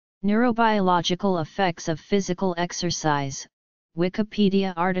Neurobiological effects of physical exercise,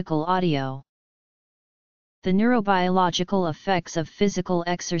 Wikipedia article audio. The neurobiological effects of physical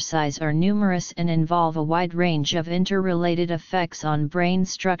exercise are numerous and involve a wide range of interrelated effects on brain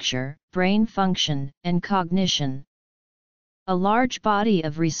structure, brain function, and cognition. A large body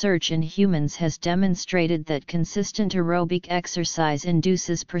of research in humans has demonstrated that consistent aerobic exercise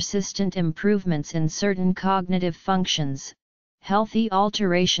induces persistent improvements in certain cognitive functions, healthy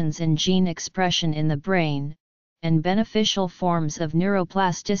alterations in gene expression in the brain, and beneficial forms of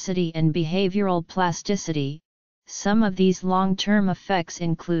neuroplasticity and behavioral plasticity. Some of these long-term effects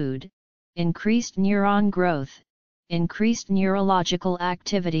include increased neuron growth, increased neurological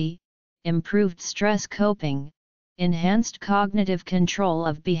activity, improved stress coping, enhanced cognitive control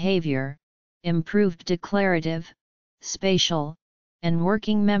of behavior, improved declarative, spatial, and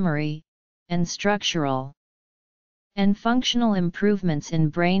working memory, and structural and functional improvements in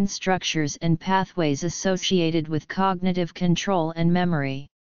brain structures and pathways associated with cognitive control and memory.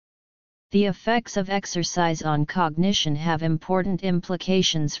 The effects of exercise on cognition have important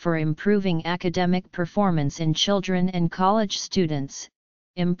implications for improving academic performance in children and college students,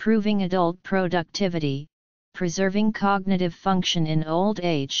 improving adult productivity, preserving cognitive function in old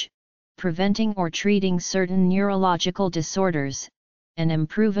age, preventing or treating certain neurological disorders, and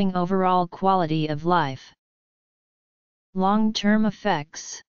improving overall quality of life. Long-term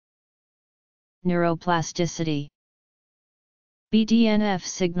effects. Neuroplasticity. BDNF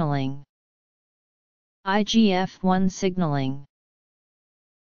signaling. IGF-1 signaling.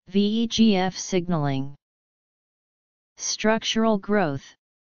 VEGF signaling. Structural growth.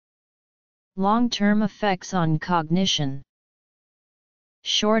 Long-term effects on cognition.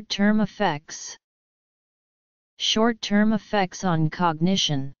 Short-term effects. Short-term effects on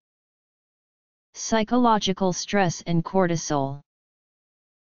cognition. Psychological stress and cortisol.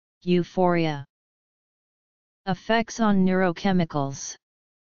 Euphoria. Effects on neurochemicals.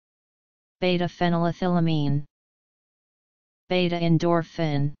 Beta-phenylethylamine,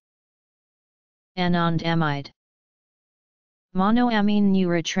 beta-endorphin, anandamide, monoamine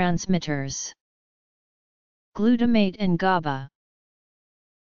neurotransmitters, glutamate and GABA,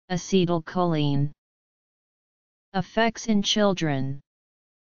 acetylcholine. Effects in children.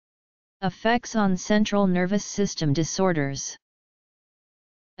 Effects on central nervous system disorders.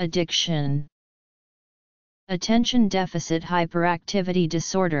 Addiction. Attention deficit hyperactivity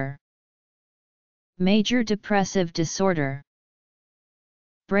disorder. Major depressive disorder.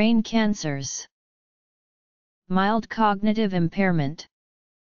 Brain cancers. Mild cognitive impairment.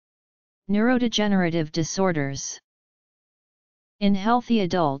 Neurodegenerative disorders. In healthy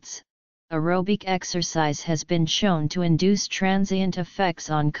adults, aerobic exercise has been shown to induce transient effects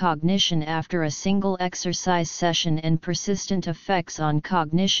on cognition after a single exercise session and persistent effects on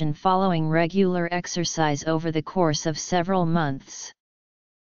cognition following regular exercise over the course of several months.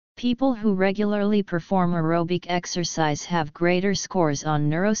 People who regularly perform aerobic exercise have greater scores on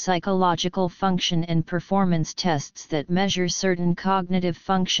neuropsychological function and performance tests that measure certain cognitive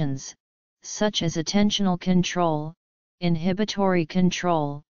functions, such as attentional control, inhibitory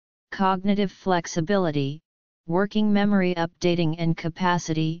control, cognitive flexibility, working memory updating and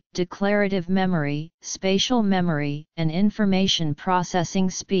capacity, declarative memory, spatial memory, and information processing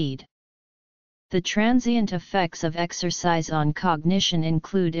speed. The transient effects of exercise on cognition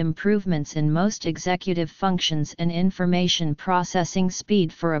include improvements in most executive functions and information processing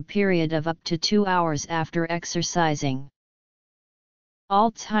speed for a period of up to 2 hours after exercising.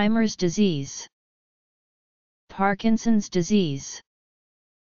 Alzheimer's disease. Parkinson's disease.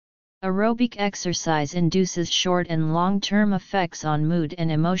 Aerobic exercise induces short and long-term effects on mood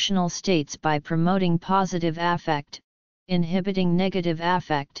and emotional states by promoting positive affect, inhibiting negative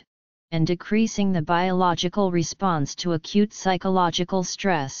affect, and decreasing the biological response to acute psychological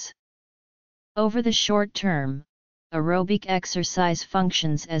stress. Over the short term, aerobic exercise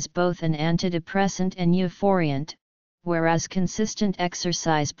functions as both an antidepressant and euphoriant, whereas consistent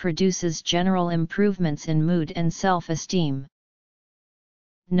exercise produces general improvements in mood and self-esteem.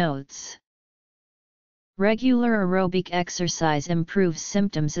 Notes. Regular aerobic exercise improves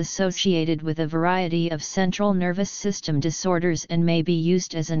symptoms associated with a variety of central nervous system disorders and may be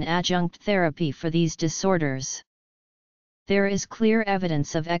used as an adjunct therapy for these disorders. There is clear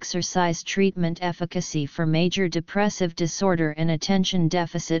evidence of exercise treatment efficacy for major depressive disorder and attention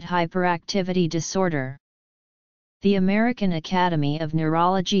deficit hyperactivity disorder. The American Academy of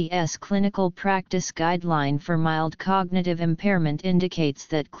Neurology's Clinical Practice Guideline for Mild Cognitive Impairment indicates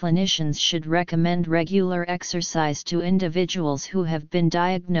that clinicians should recommend regular exercise to individuals who have been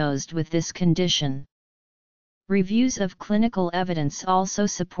diagnosed with this condition. Reviews of clinical evidence also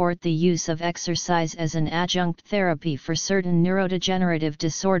support the use of exercise as an adjunct therapy for certain neurodegenerative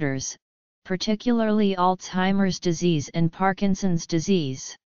disorders, particularly Alzheimer's disease and Parkinson's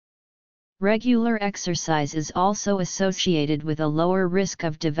disease. Regular exercise is also associated with a lower risk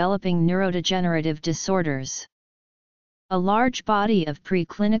of developing neurodegenerative disorders. A large body of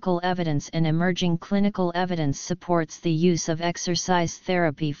preclinical evidence and emerging clinical evidence supports the use of exercise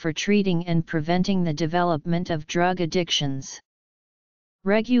therapy for treating and preventing the development of drug addictions.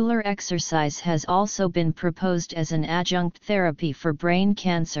 Regular exercise has also been proposed as an adjunct therapy for brain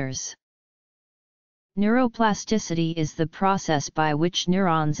cancers. Neuroplasticity is the process by which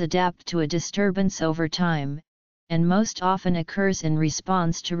neurons adapt to a disturbance over time, and most often occurs in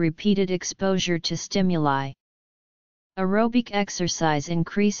response to repeated exposure to stimuli. Aerobic exercise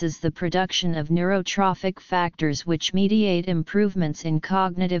increases the production of neurotrophic factors which mediate improvements in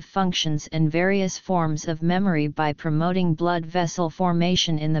cognitive functions and various forms of memory by promoting blood vessel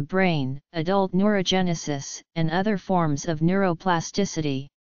formation in the brain, adult neurogenesis, and other forms of neuroplasticity.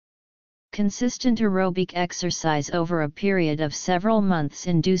 Consistent aerobic exercise over a period of several months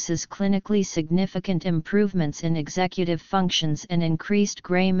induces clinically significant improvements in executive functions and increased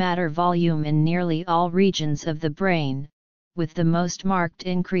gray matter volume in nearly all regions of the brain, with the most marked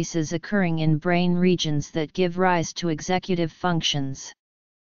increases occurring in brain regions that give rise to executive functions.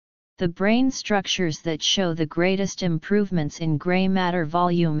 The brain structures that show the greatest improvements in gray matter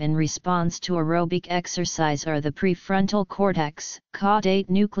volume in response to aerobic exercise are the prefrontal cortex, caudate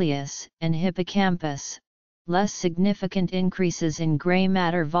nucleus, and hippocampus. Less significant increases in gray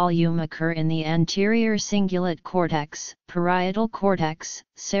matter volume occur in the anterior cingulate cortex, parietal cortex,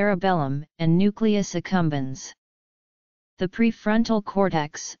 cerebellum, and nucleus accumbens. The prefrontal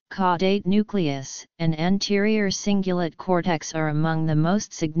cortex, caudate nucleus, and anterior cingulate cortex are among the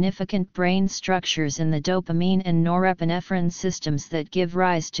most significant brain structures in the dopamine and norepinephrine systems that give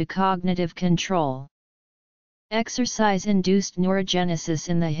rise to cognitive control. Exercise-induced neurogenesis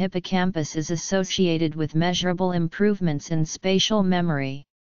in the hippocampus is associated with measurable improvements in spatial memory.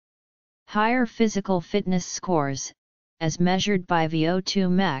 Higher physical fitness scores, as measured by VO2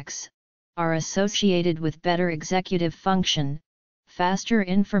 max, are associated with better executive function, faster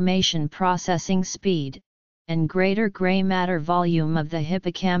information processing speed, and greater gray matter volume of the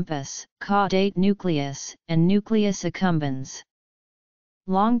hippocampus, caudate nucleus, and nucleus accumbens.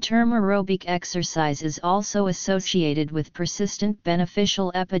 Long-term aerobic exercise is also associated with persistent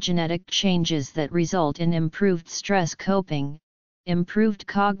beneficial epigenetic changes that result in improved stress coping, improved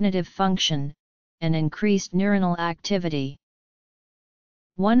cognitive function, and increased neuronal activity.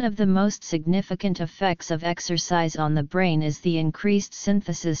 One of the most significant effects of exercise on the brain is the increased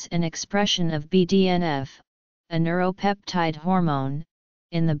synthesis and expression of BDNF, a neuropeptide hormone,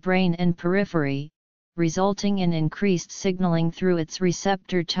 in the brain and periphery, resulting in increased signaling through its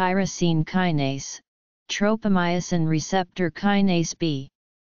receptor tyrosine kinase, tropomyosin receptor kinase B.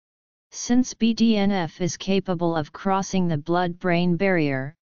 Since BDNF is capable of crossing the blood-brain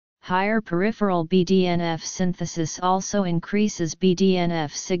barrier, higher peripheral BDNF synthesis also increases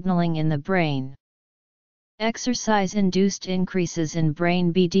BDNF signaling in the brain. Exercise-induced increases in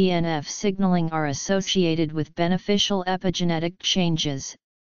brain BDNF signaling are associated with beneficial epigenetic changes,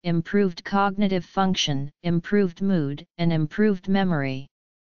 improved cognitive function, improved mood, and improved memory.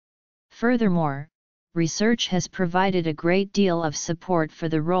 Furthermore, research has provided a great deal of support for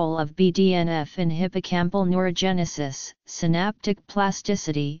the role of BDNF in hippocampal neurogenesis, synaptic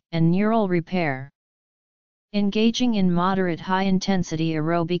plasticity, and neural repair. Engaging in moderate high-intensity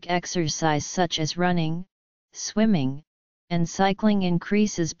aerobic exercise such as running, swimming, and cycling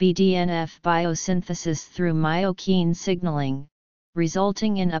increases BDNF biosynthesis through myokine signaling,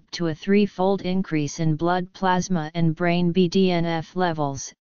 resulting in up to a threefold increase in blood plasma and brain BDNF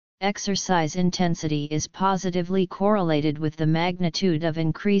levels. Exercise intensity is positively correlated with the magnitude of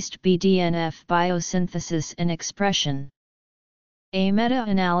increased BDNF biosynthesis and expression. A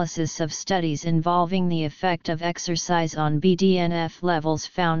meta-analysis of studies involving the effect of exercise on BDNF levels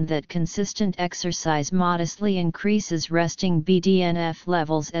found that consistent exercise modestly increases resting BDNF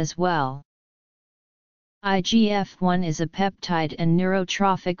levels as well. IGF-1 is a peptide and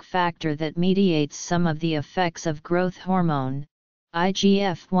neurotrophic factor that mediates some of the effects of growth hormone.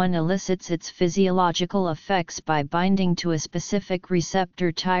 IGF-1 elicits its physiological effects by binding to a specific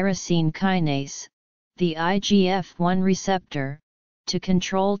receptor tyrosine kinase, the IGF-1 receptor, to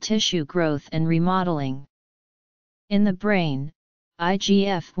control tissue growth and remodeling. In the brain,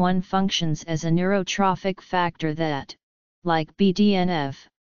 IGF-1 functions as a neurotrophic factor that, like BDNF,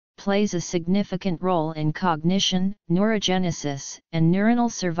 plays a significant role in cognition, neurogenesis, and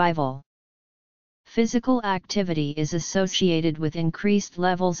neuronal survival. Physical activity is associated with increased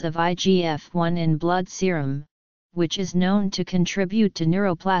levels of IGF-1 in blood serum, which is known to contribute to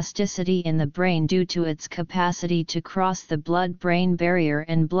neuroplasticity in the brain due to its capacity to cross the blood-brain barrier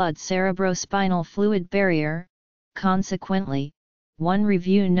and blood-cerebrospinal fluid barrier. Consequently, one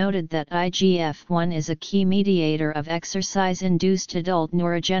review noted that IGF-1 is a key mediator of exercise-induced adult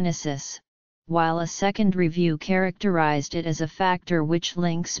neurogenesis, while a second review characterized it as a factor which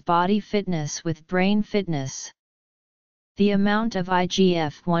links body fitness with brain fitness. The amount of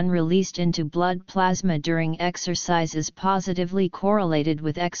IGF-1 released into blood plasma during exercise is positively correlated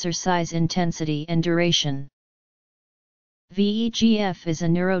with exercise intensity and duration. VEGF is a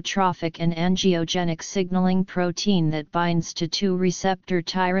neurotrophic and angiogenic signaling protein that binds to two receptor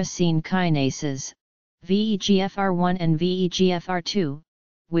tyrosine kinases, VEGFR1 and VEGFR2,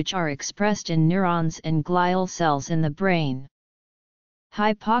 which are expressed in neurons and glial cells in the brain.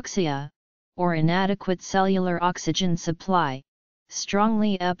 Hypoxia, or inadequate cellular oxygen supply,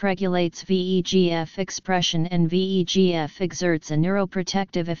 strongly upregulates VEGF expression, and VEGF exerts a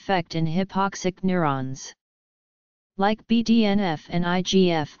neuroprotective effect in hypoxic neurons. Like BDNF and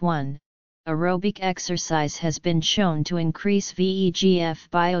IGF-1, aerobic exercise has been shown to increase VEGF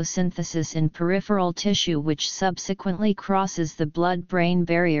biosynthesis in peripheral tissue, which subsequently crosses the blood-brain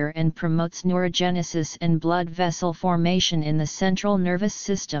barrier and promotes neurogenesis and blood vessel formation in the central nervous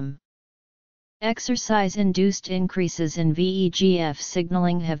system. Exercise-induced increases in VEGF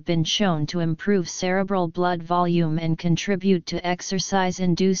signaling have been shown to improve cerebral blood volume and contribute to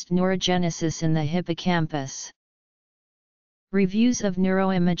exercise-induced neurogenesis in the hippocampus. Reviews of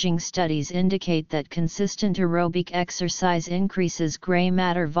neuroimaging studies indicate that consistent aerobic exercise increases gray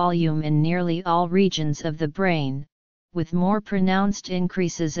matter volume in nearly all regions of the brain, with more pronounced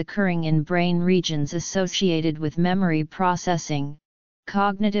increases occurring in brain regions associated with memory processing,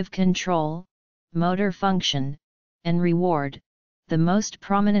 cognitive control, motor function, and reward. The most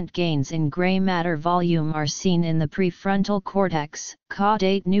prominent gains in gray matter volume are seen in the prefrontal cortex,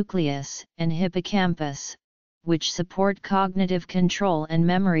 caudate nucleus, and hippocampus, which support cognitive control and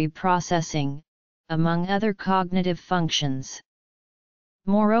memory processing, among other cognitive functions.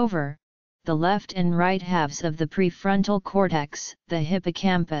 Moreover, the left and right halves of the prefrontal cortex, the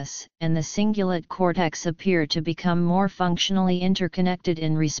hippocampus, and the cingulate cortex appear to become more functionally interconnected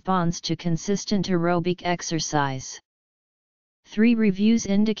in response to consistent aerobic exercise. 3 reviews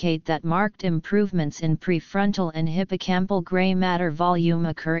indicate that marked improvements in prefrontal and hippocampal gray matter volume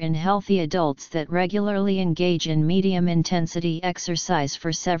occur in healthy adults that regularly engage in medium-intensity exercise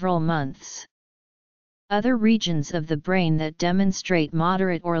for several months. Other regions of the brain that demonstrate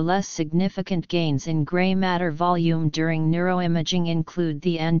moderate or less significant gains in gray matter volume during neuroimaging include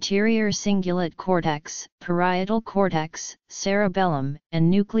the anterior cingulate cortex, parietal cortex, cerebellum, and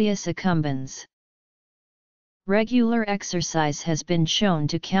nucleus accumbens. Regular exercise has been shown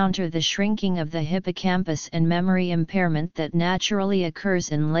to counter the shrinking of the hippocampus and memory impairment that naturally occurs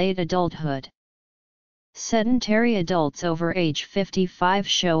in late adulthood. Sedentary adults over age 55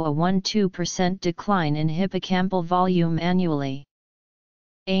 show a 1–2% decline in hippocampal volume annually.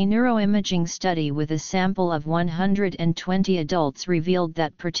 A neuroimaging study with a sample of 120 adults revealed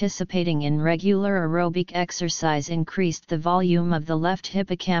that participating in regular aerobic exercise increased the volume of the left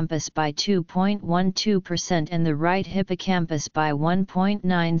hippocampus by 2.12% and the right hippocampus by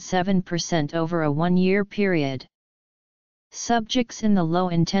 1.97% over a 1-year period. Subjects in the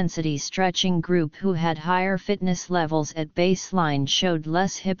low-intensity stretching group who had higher fitness levels at baseline showed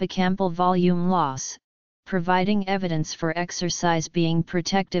less hippocampal volume loss, providing evidence for exercise being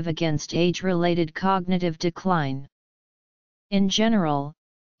protective against age-related cognitive decline. In general,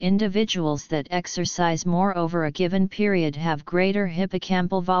 individuals that exercise more over a given period have greater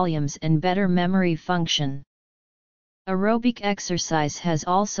hippocampal volumes and better memory function. Aerobic exercise has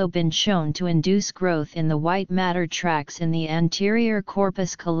also been shown to induce growth in the white matter tracts in the anterior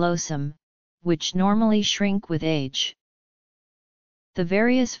corpus callosum, which normally shrink with age. The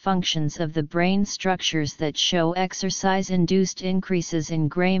various functions of the brain structures that show exercise-induced increases in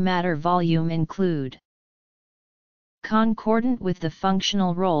gray matter volume include: concordant with the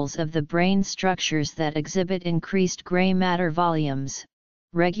functional roles of the brain structures that exhibit increased gray matter volumes,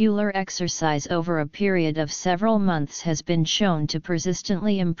 regular exercise over a period of several months has been shown to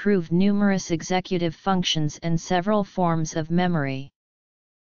persistently improve numerous executive functions and several forms of memory.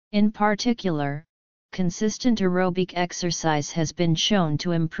 In particular, consistent aerobic exercise has been shown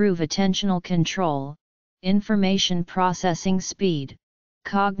to improve attentional control, information processing speed,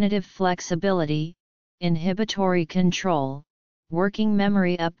 cognitive flexibility, inhibitory control, working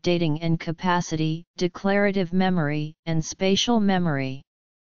memory updating and capacity, declarative memory, and spatial memory.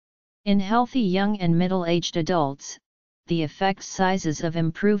 In healthy young and middle-aged adults, the effect sizes of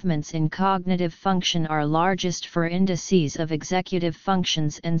improvements in cognitive function are largest for indices of executive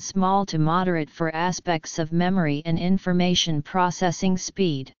functions and small to moderate for aspects of memory and information processing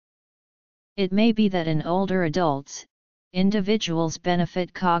speed. It may be that in older adults, individuals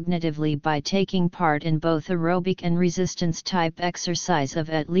benefit cognitively by taking part in both aerobic and resistance-type exercise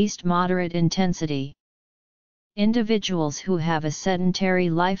of at least moderate intensity. Individuals who have a sedentary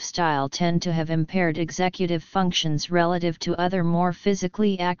lifestyle tend to have impaired executive functions relative to other more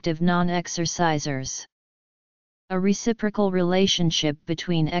physically active non-exercisers. A reciprocal relationship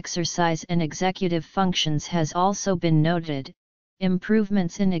between exercise and executive functions has also been noted.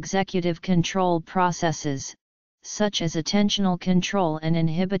 Improvements in executive control processes, such as attentional control and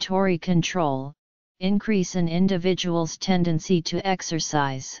inhibitory control, increase an individual's tendency to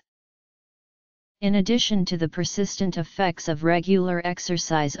exercise. In addition to the persistent effects of regular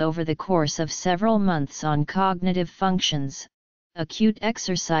exercise over the course of several months on cognitive functions, acute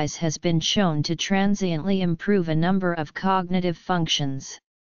exercise has been shown to transiently improve a number of cognitive functions.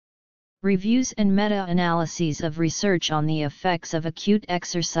 Reviews and meta-analyses of research on the effects of acute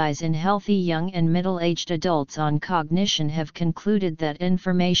exercise in healthy young and middle-aged adults on cognition have concluded that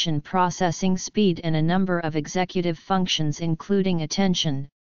information processing speed and a number of executive functions including attention,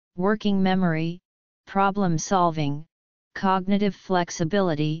 working memory, problem solving, cognitive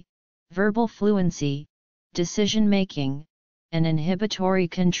flexibility, verbal fluency, decision making, and inhibitory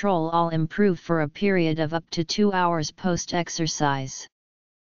control all improve for a period of up to 2 hours post-exercise.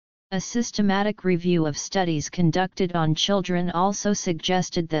 A systematic review of studies conducted on children also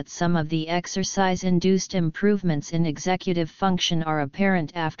suggested that some of the exercise-induced improvements in executive function are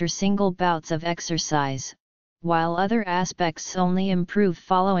apparent after single bouts of exercise, while other aspects only improve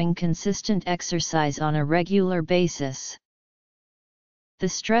following consistent exercise on a regular basis. The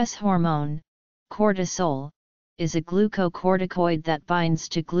stress hormone, cortisol, is a glucocorticoid that binds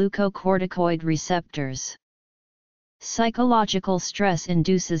to glucocorticoid receptors. Psychological stress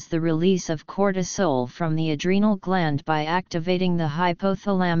induces the release of cortisol from the adrenal gland by activating the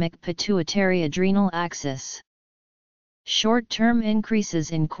hypothalamic pituitary adrenal axis. Short-term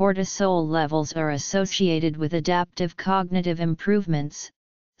increases in cortisol levels are associated with adaptive cognitive improvements,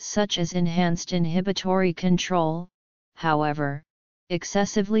 such as enhanced inhibitory control. However,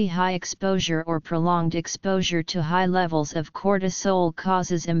 excessively high exposure or prolonged exposure to high levels of cortisol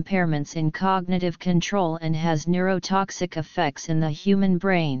causes impairments in cognitive control and has neurotoxic effects in the human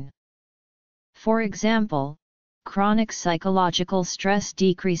brain. For example, chronic psychological stress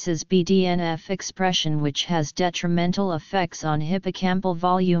decreases BDNF expression, which has detrimental effects on hippocampal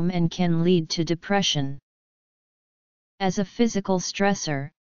volume and can lead to depression. As a physical stressor,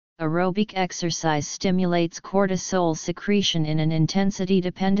 aerobic exercise stimulates cortisol secretion in an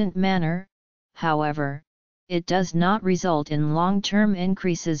intensity-dependent manner. However, it does not result in long-term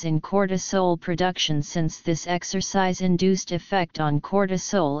increases in cortisol production, since this exercise-induced effect on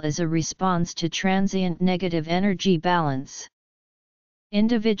cortisol is a response to transient negative energy balance.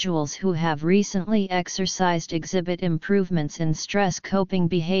 Individuals who have recently exercised exhibit improvements in stress coping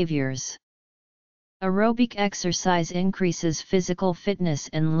behaviors. Aerobic exercise increases physical fitness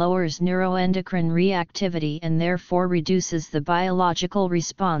and lowers neuroendocrine reactivity and therefore reduces the biological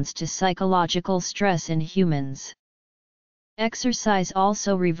response to psychological stress in humans. Exercise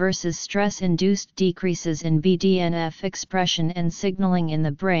also reverses stress-induced decreases in BDNF expression and signaling in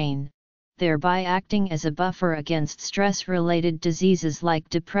the brain, thereby acting as a buffer against stress-related diseases like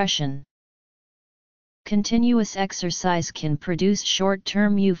depression. Continuous exercise can produce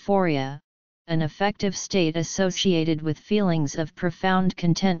short-term euphoria, an affective state associated with feelings of profound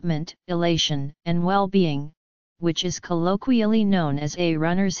contentment, elation, and well-being, which is colloquially known as a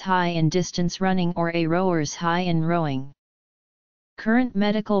runner's high in distance running or a rower's high in rowing. Current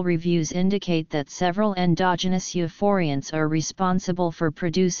medical reviews indicate that several endogenous euphoriants are responsible for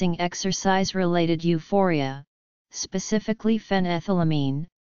producing exercise-related euphoria, specifically phenethylamine,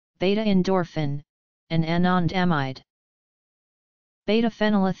 beta-endorphin, and anandamide.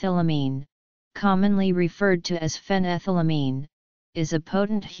 Beta-phenylethylamine, commonly referred to as phenethylamine, is a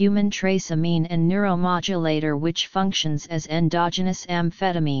potent human trace amine and neuromodulator which functions as endogenous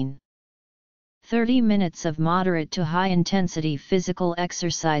amphetamine. 30 minutes of moderate to high-intensity physical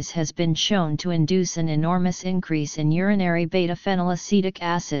exercise has been shown to induce an enormous increase in urinary beta-phenylacetic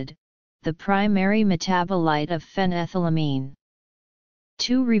acid, the primary metabolite of phenethylamine.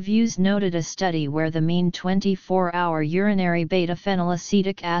 2 reviews noted a study where the mean 24-hour urinary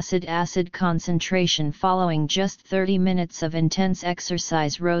beta-phenylacetic acid concentration following just 30 minutes of intense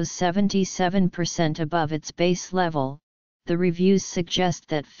exercise rose 77% above its base level, the reviews suggest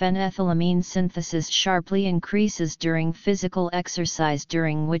that phenethylamine synthesis sharply increases during physical exercise,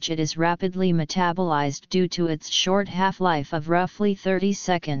 during which it is rapidly metabolized due to its short half-life of roughly 30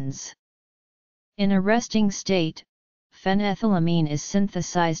 seconds. In a resting state, phenethylamine is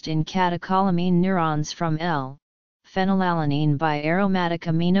synthesized in catecholamine neurons from L-phenylalanine by aromatic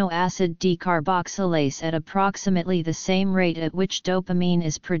amino acid decarboxylase at approximately the same rate at which dopamine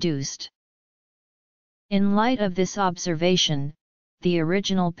is produced. In light of this observation, the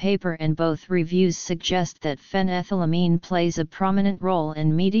original paper and both reviews suggest that phenethylamine plays a prominent role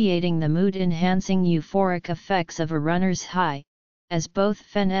in mediating the mood-enhancing euphoric effects of a runner's high, as both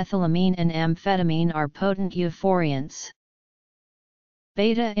phenethylamine and amphetamine are potent euphoriants.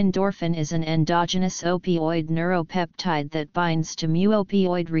 Beta-endorphin is an endogenous opioid neuropeptide that binds to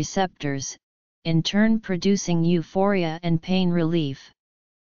mu-opioid receptors, in turn producing euphoria and pain relief.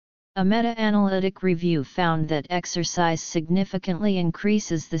 A meta-analytic review found that exercise significantly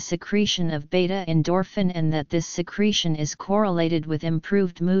increases the secretion of beta-endorphin and that this secretion is correlated with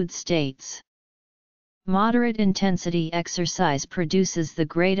improved mood states. Moderate intensity exercise produces the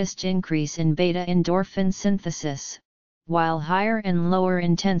greatest increase in beta-endorphin synthesis, while higher and lower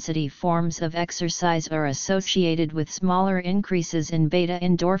intensity forms of exercise are associated with smaller increases in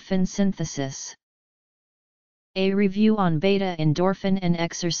beta-endorphin synthesis. A review on beta-endorphin and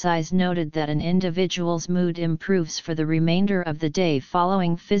exercise noted that an individual's mood improves for the remainder of the day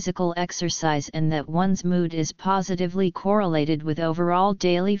following physical exercise and that one's mood is positively correlated with overall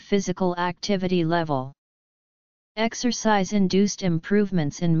daily physical activity level. Exercise-induced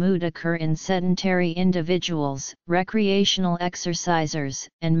improvements in mood occur in sedentary individuals, recreational exercisers,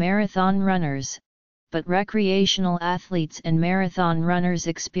 and marathon runners, but recreational athletes and marathon runners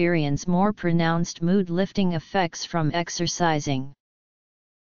experience more pronounced mood-lifting effects from exercising.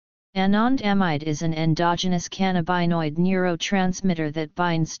 Anandamide is an endogenous cannabinoid neurotransmitter that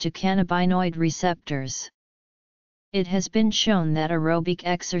binds to cannabinoid receptors. It has been shown that aerobic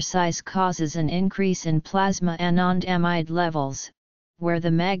exercise causes an increase in plasma anandamide levels, where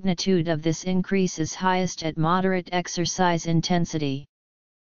the magnitude of this increase is highest at moderate exercise intensity.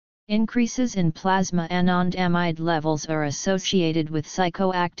 Increases in plasma anandamide levels are associated with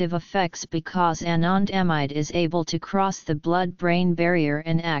psychoactive effects because anandamide is able to cross the blood-brain barrier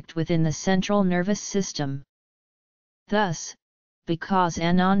and act within the central nervous system. Thus, because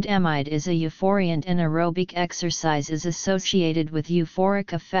anandamide is a euphoriant and aerobic exercise is associated with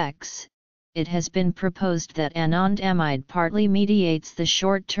euphoric effects, it has been proposed that anandamide partly mediates the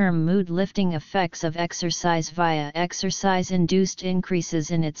short-term mood-lifting effects of exercise via exercise-induced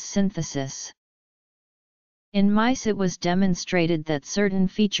increases in its synthesis. In mice it was demonstrated that certain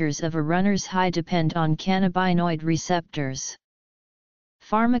features of a runner's high depend on cannabinoid receptors.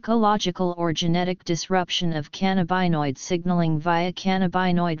 Pharmacological or genetic disruption of cannabinoid signaling via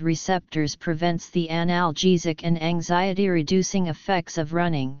cannabinoid receptors prevents the analgesic and anxiety-reducing effects of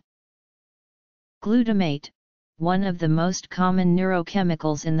running. Glutamate, one of the most common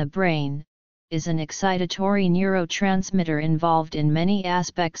neurochemicals in the brain, is an excitatory neurotransmitter involved in many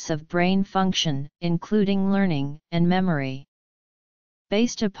aspects of brain function, including learning and memory.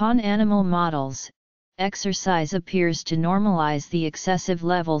 Based upon animal models, exercise appears to normalize the excessive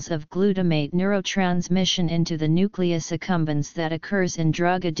levels of glutamate neurotransmission into the nucleus accumbens that occurs in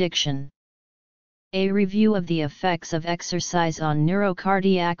drug addiction. A review of the effects of exercise on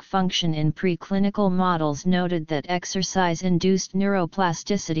neurocardiac function in preclinical models noted that exercise-induced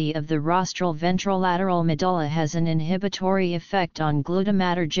neuroplasticity of the rostral ventrolateral medulla has an inhibitory effect on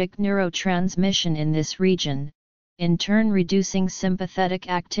glutamatergic neurotransmission in this region, in turn reducing sympathetic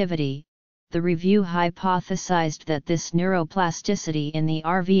activity. The review hypothesized that this neuroplasticity in the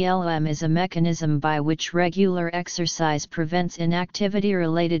RVLM is a mechanism by which regular exercise prevents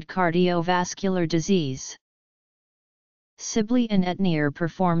inactivity-related cardiovascular disease. Sibley and Etnier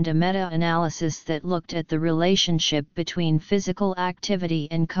performed a meta-analysis that looked at the relationship between physical activity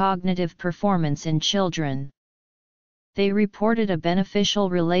and cognitive performance in children. They reported a beneficial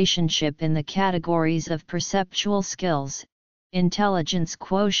relationship in the categories of perceptual skills, intelligence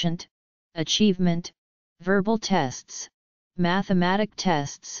quotient, achievement, verbal tests, mathematic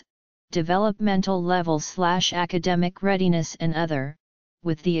tests, developmental level/academic readiness and other,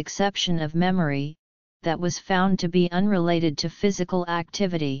 with the exception of memory, that was found to be unrelated to physical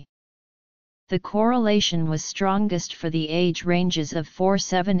activity. The correlation was strongest for the age ranges of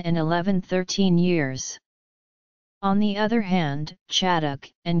 4-7 and 11-13 years. On the other hand,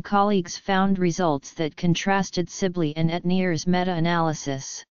 Chaddock and colleagues found results that contrasted Sibley and Etnier's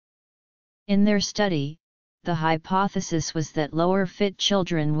meta-analysis. In their study, the hypothesis was that lower fit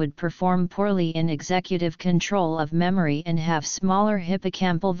children would perform poorly in executive control of memory and have smaller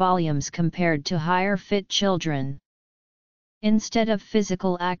hippocampal volumes compared to higher fit children. Instead of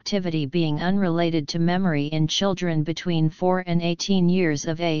physical activity being unrelated to memory in children between 4 and 18 years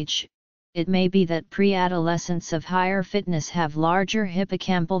of age, it may be that pre-adolescents of higher fitness have larger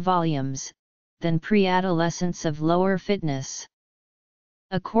hippocampal volumes than pre-adolescents of lower fitness.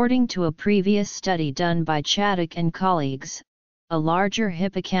 According to a previous study done by Chaddock and colleagues, a larger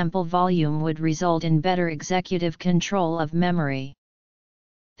hippocampal volume would result in better executive control of memory.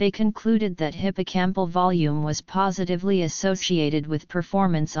 They concluded that hippocampal volume was positively associated with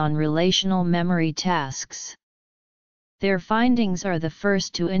performance on relational memory tasks. Their findings are the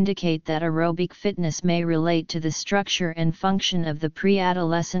first to indicate that aerobic fitness may relate to the structure and function of the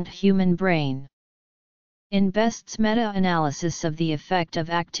pre-adolescent human brain. In Best's meta-analysis of the effect of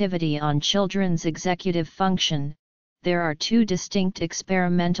activity on children's executive function, there are two distinct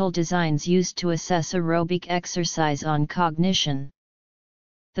experimental designs used to assess aerobic exercise on cognition.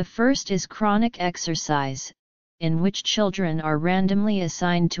 The first is chronic exercise, in which children are randomly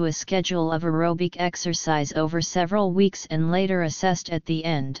assigned to a schedule of aerobic exercise over several weeks and later assessed at the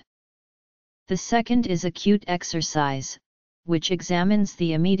end. The second is acute exercise, which examines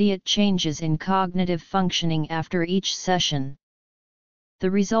the immediate changes in cognitive functioning after each session. The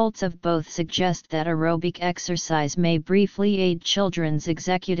results of both suggest that aerobic exercise may briefly aid children's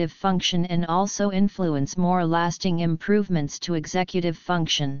executive function and also influence more lasting improvements to executive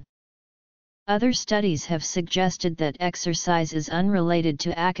function. Other studies have suggested that exercise is unrelated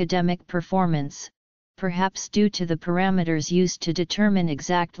to academic performance, perhaps due to the parameters used to determine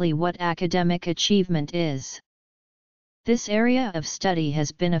exactly what academic achievement is. This area of study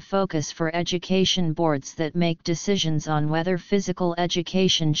has been a focus for education boards that make decisions on whether physical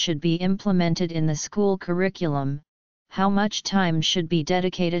education should be implemented in the school curriculum, how much time should be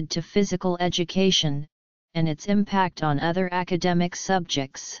dedicated to physical education, and its impact on other academic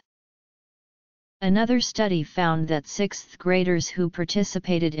subjects. Another study found that 6th graders who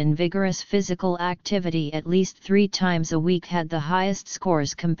participated in vigorous physical activity at least 3 times a week had the highest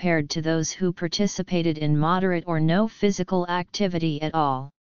scores compared to those who participated in moderate or no physical activity at all.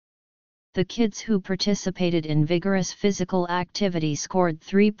 The kids who participated in vigorous physical activity scored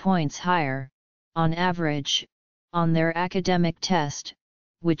 3 points higher, on average, on their academic test,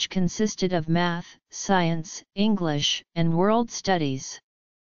 which consisted of math, science, English, and world studies.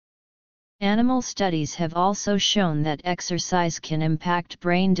 Animal studies have also shown that exercise can impact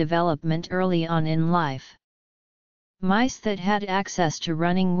brain development early on in life. Mice that had access to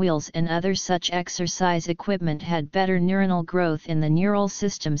running wheels and other such exercise equipment had better neuronal growth in the neural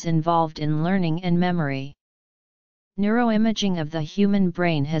systems involved in learning and memory. Neuroimaging of the human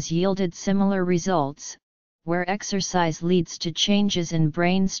brain has yielded similar results, where exercise leads to changes in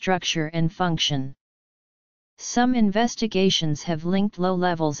brain structure and function. Some investigations have linked low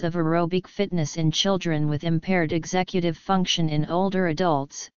levels of aerobic fitness in children with impaired executive function in older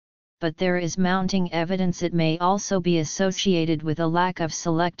adults, but there is mounting evidence it may also be associated with a lack of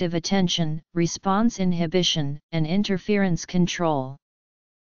selective attention, response inhibition, and interference control.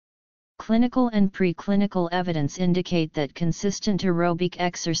 Clinical and preclinical evidence indicate that consistent aerobic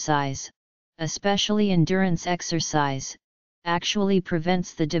exercise, especially endurance exercise, actually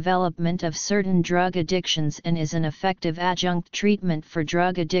prevents the development of certain drug addictions and is an effective adjunct treatment for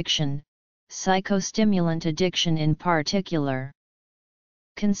drug addiction, psychostimulant addiction in particular.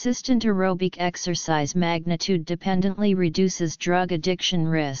 Consistent aerobic exercise magnitude-dependently reduces drug addiction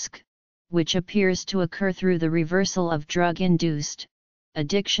risk, which appears to occur through the reversal of drug-induced,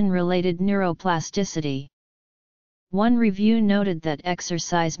 addiction-related neuroplasticity. One review noted that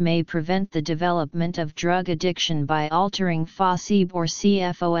exercise may prevent the development of drug addiction by altering FOSIB or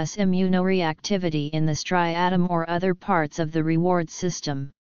CFOS immunoreactivity in the striatum or other parts of the reward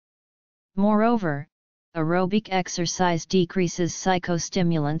system. Moreover, aerobic exercise decreases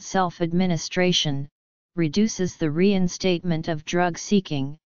psychostimulant self-administration, reduces the reinstatement of drug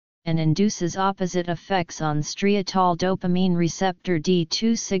seeking, and induces opposite effects on striatal dopamine receptor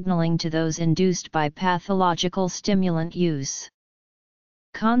D2 signaling to those induced by pathological stimulant use.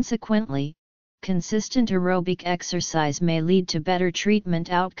 Consequently, consistent aerobic exercise may lead to better treatment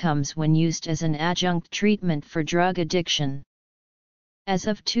outcomes when used as an adjunct treatment for drug addiction. As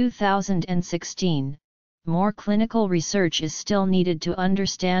of 2016, more clinical research is still needed to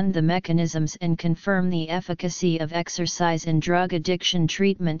understand the mechanisms and confirm the efficacy of exercise in drug addiction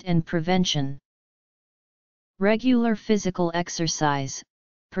treatment and prevention. Regular physical exercise,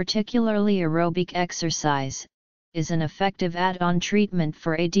 particularly aerobic exercise, is an effective add-on treatment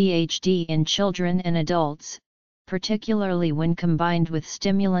for ADHD in children and adults, particularly when combined with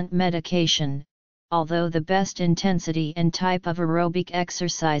stimulant medication, although the best intensity and type of aerobic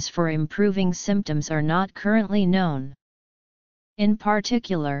exercise for improving symptoms are not currently known. In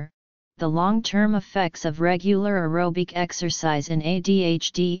particular, the long-term effects of regular aerobic exercise in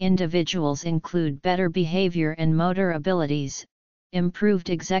ADHD individuals include better behavior and motor abilities, improved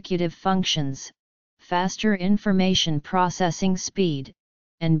executive functions, faster information processing speed,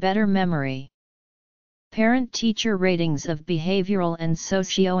 and better memory. Parent-teacher ratings of behavioral and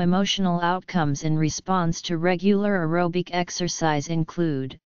socio-emotional outcomes in response to regular aerobic exercise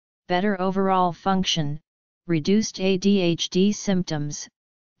include better overall function, reduced ADHD symptoms,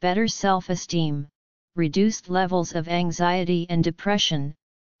 better self-esteem, reduced levels of anxiety and depression,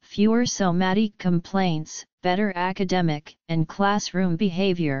 fewer somatic complaints, better academic and classroom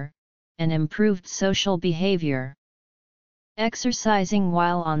behavior, and improved social behavior. Exercising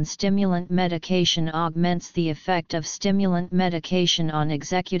while on stimulant medication augments the effect of stimulant medication on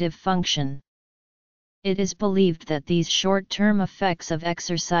executive function. It is believed that these short-term effects of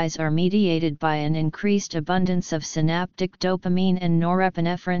exercise are mediated by an increased abundance of synaptic dopamine and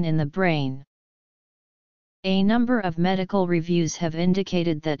norepinephrine in the brain. A number of medical reviews have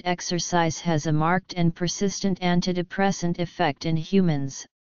indicated that exercise has a marked and persistent antidepressant effect in humans,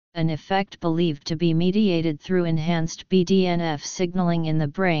 an effect believed to be mediated through enhanced BDNF signaling in the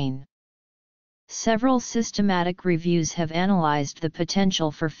brain. Several systematic reviews have analyzed the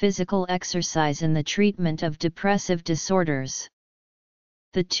potential for physical exercise in the treatment of depressive disorders.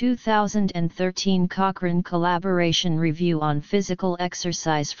 The 2013 Cochrane Collaboration Review on Physical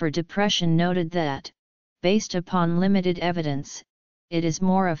Exercise for Depression noted that, based upon limited evidence, it is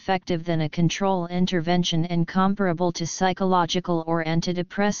more effective than a control intervention and comparable to psychological or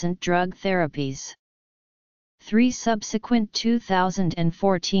antidepressant drug therapies. 3 subsequent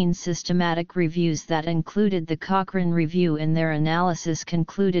 2014 systematic reviews that included the Cochrane Review in their analysis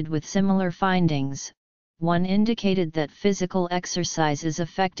concluded with similar findings. One indicated that physical exercise is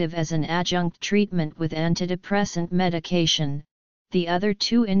effective as an adjunct treatment with antidepressant medication. The other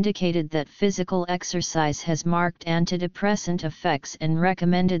 2 indicated that physical exercise has marked antidepressant effects and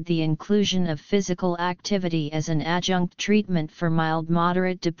recommended the inclusion of physical activity as an adjunct treatment for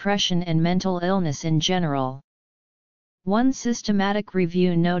mild-moderate depression and mental illness in general. One systematic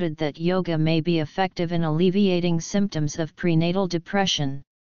review noted that yoga may be effective in alleviating symptoms of prenatal depression.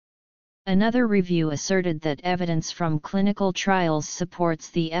 Another review asserted that evidence from clinical trials supports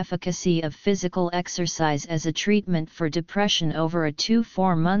the efficacy of physical exercise as a treatment for depression over a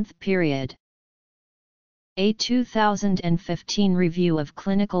 2-4-month period. A 2015 review of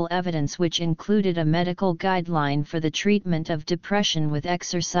clinical evidence which included a medical guideline for the treatment of depression with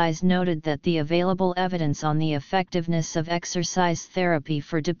exercise noted that the available evidence on the effectiveness of exercise therapy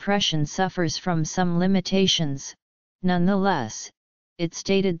for depression suffers from some limitations. Nonetheless, it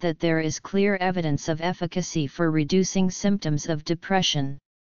stated that there is clear evidence of efficacy for reducing symptoms of depression.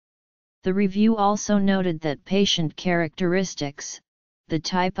 The review also noted that patient characteristics, the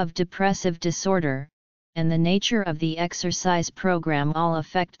type of depressive disorder, and the nature of the exercise program all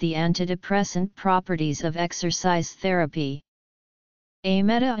affect the antidepressant properties of exercise therapy. A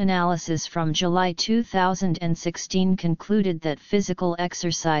meta-analysis from July 2016 concluded that physical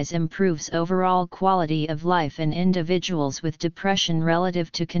exercise improves overall quality of life in individuals with depression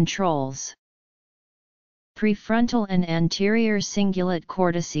relative to controls. Prefrontal and anterior cingulate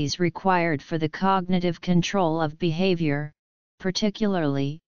cortices required for the cognitive control of behavior,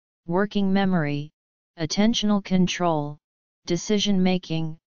 particularly working memory, attentional control,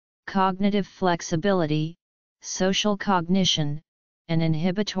 decision-making, cognitive flexibility, social cognition, and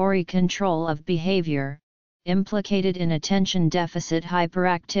inhibitory control of behavior, implicated in attention deficit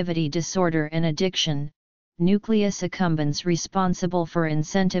hyperactivity disorder and addiction, nucleus accumbens responsible for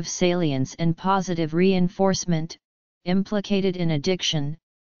incentive salience and positive reinforcement, implicated in addiction,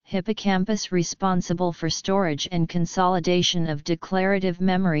 hippocampus responsible for storage and consolidation of declarative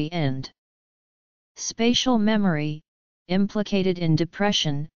memory and spatial memory, implicated in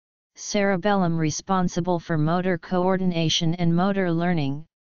depression, cerebellum responsible for motor coordination and motor learning,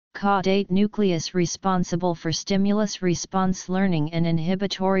 caudate nucleus responsible for stimulus response learning and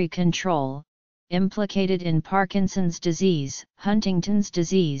inhibitory control, implicated in Parkinson's disease, Huntington's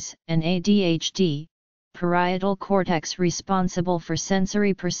disease, and ADHD, parietal cortex responsible for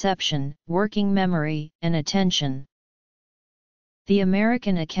sensory perception, working memory, and attention. The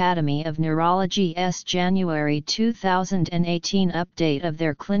American Academy of Neurology's January 2018 update of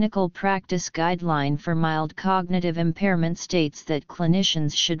their clinical practice guideline for mild cognitive impairment states that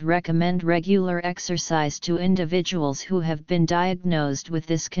clinicians should recommend regular exercise to individuals who have been diagnosed with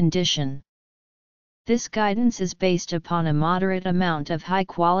this condition. This guidance is based upon a moderate amount of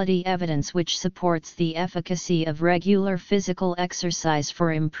high-quality evidence which supports the efficacy of regular physical exercise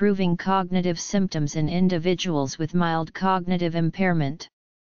for improving cognitive symptoms in individuals with mild cognitive impairment.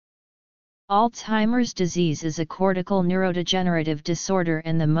 Alzheimer's disease is a cortical neurodegenerative disorder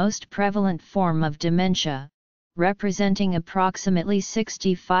and the most prevalent form of dementia, representing approximately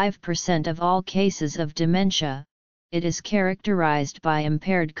 65% of all cases of dementia. It is characterized by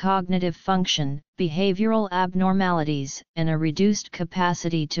impaired cognitive function, behavioral abnormalities, and a reduced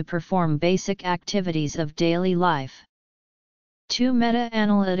capacity to perform basic activities of daily life. Two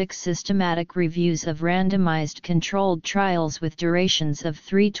meta-analytic systematic reviews of randomized controlled trials with durations of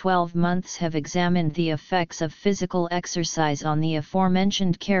 12 months have examined the effects of physical exercise on the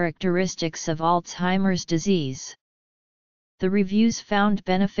aforementioned characteristics of Alzheimer's disease. The reviews found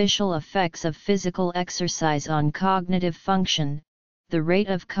beneficial effects of physical exercise on cognitive function, the rate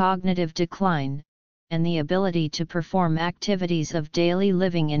of cognitive decline, and the ability to perform activities of daily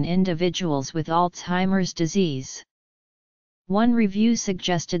living in individuals with Alzheimer's disease. One review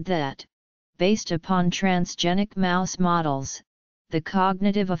suggested that, based upon transgenic mouse models, the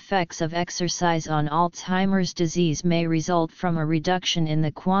cognitive effects of exercise on Alzheimer's disease may result from a reduction in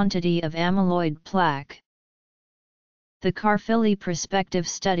the quantity of amyloid plaque. The Carfilli prospective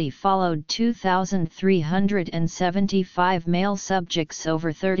study followed 2,375 male subjects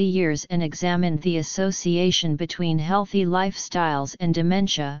over 30 years and examined the association between healthy lifestyles and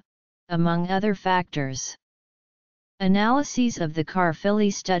dementia, among other factors. Analyses of the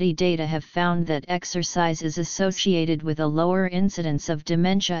Carfilli study data have found that exercise is associated with a lower incidence of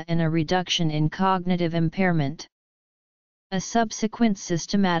dementia and a reduction in cognitive impairment. A subsequent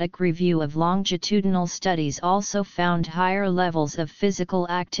systematic review of longitudinal studies also found higher levels of physical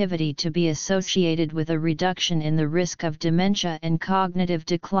activity to be associated with a reduction in the risk of dementia and cognitive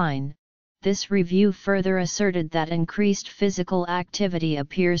decline. This review further asserted that increased physical activity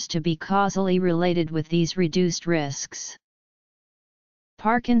appears to be causally related with these reduced risks.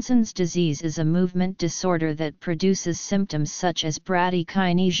 Parkinson's disease is a movement disorder that produces symptoms such as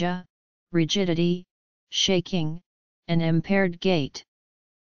bradykinesia, rigidity, shaking, and impaired gait.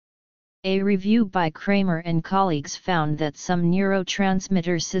 A review by Kramer and colleagues found that some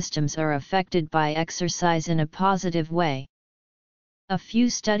neurotransmitter systems are affected by exercise in a positive way. A few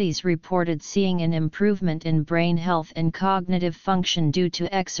studies reported seeing an improvement in brain health and cognitive function due to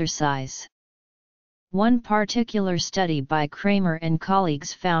exercise. One particular study by Kramer and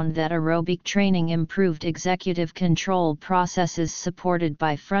colleagues found that aerobic training improved executive control processes supported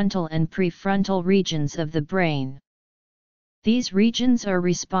by frontal and prefrontal regions of the brain. These regions are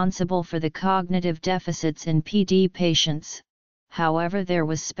responsible for the cognitive deficits in PD patients. However, there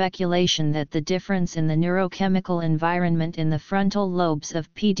was speculation that the difference in the neurochemical environment in the frontal lobes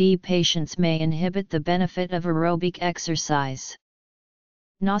of PD patients may inhibit the benefit of aerobic exercise.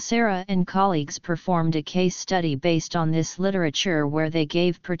 Nocera and colleagues performed a case study based on this literature where they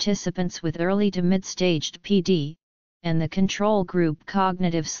gave participants with early to mid-staged PD, and the control group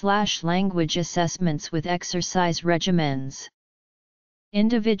cognitive/language assessments with exercise regimens.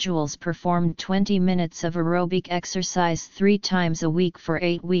 Individuals performed 20 minutes of aerobic exercise 3 times a week for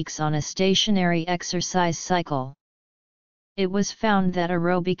 8 weeks on a stationary exercise cycle. It was found that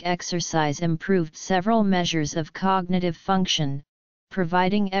aerobic exercise improved several measures of cognitive function,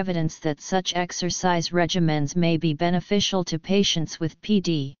 providing evidence that such exercise regimens may be beneficial to patients with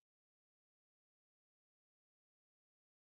PD.